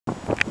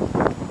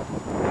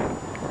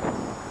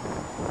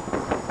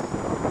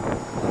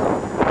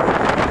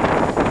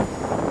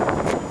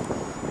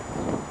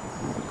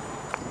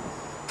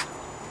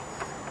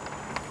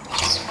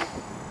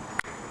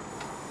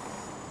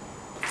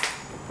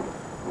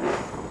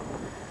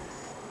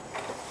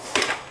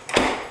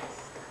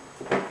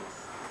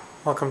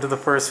Welcome to the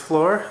first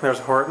floor. There's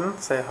Horton.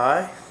 Say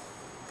hi.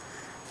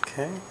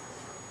 Okay.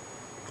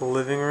 The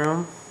living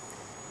room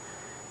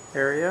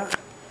area.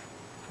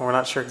 We're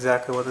not sure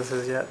exactly what this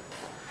is yet.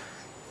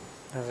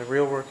 There's a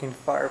real working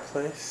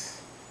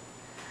fireplace.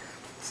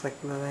 It's like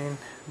the main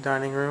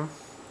dining room.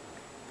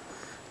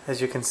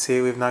 As you can see,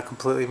 we've not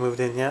completely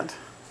moved in yet.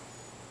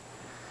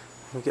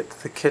 We get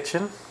to the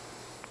kitchen.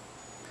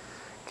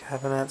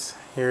 Cabinets.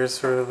 Here's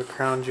sort of the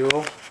crown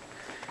jewel.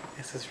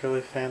 It's this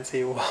really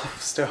fancy wall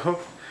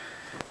stove.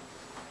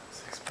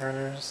 6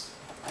 burners.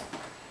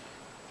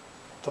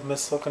 The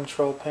missile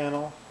control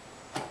panel.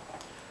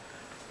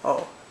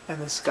 Oh,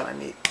 and this is kind of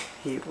neat.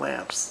 Heat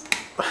lamps.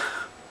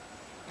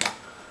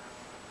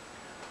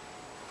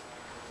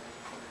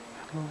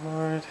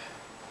 Lord.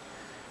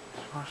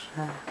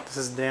 Dishwasher. This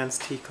is Dan's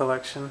tea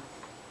collection.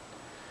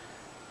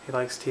 He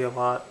likes tea a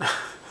lot.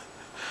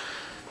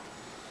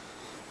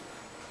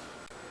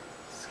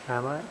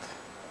 Skylight.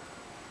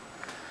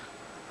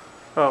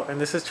 Oh,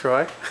 and this is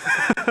Troy.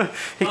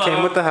 He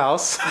came with the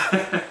house.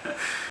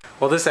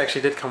 Well, this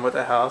actually did come with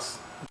the house.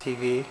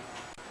 TV.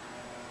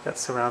 Got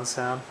surround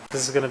sound.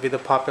 This is going to be the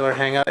popular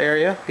hangout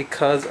area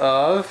because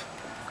of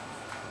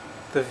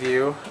the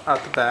view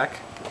out the back.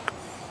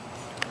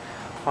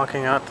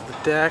 Walking out to the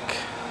deck.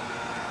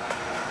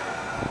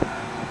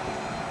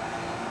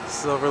 This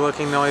is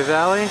overlooking Noe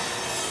Valley.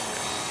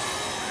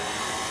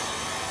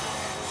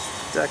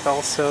 Deck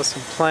also,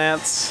 some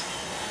plants.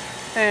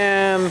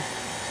 And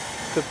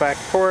the back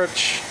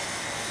porch.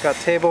 Got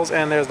tables,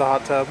 and there's the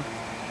hot tub.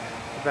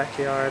 The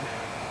backyard.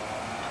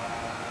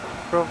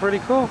 Real pretty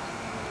cool.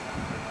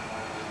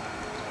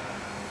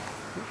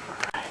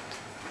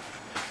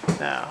 Alright.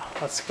 Now,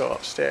 let's go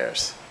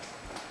upstairs.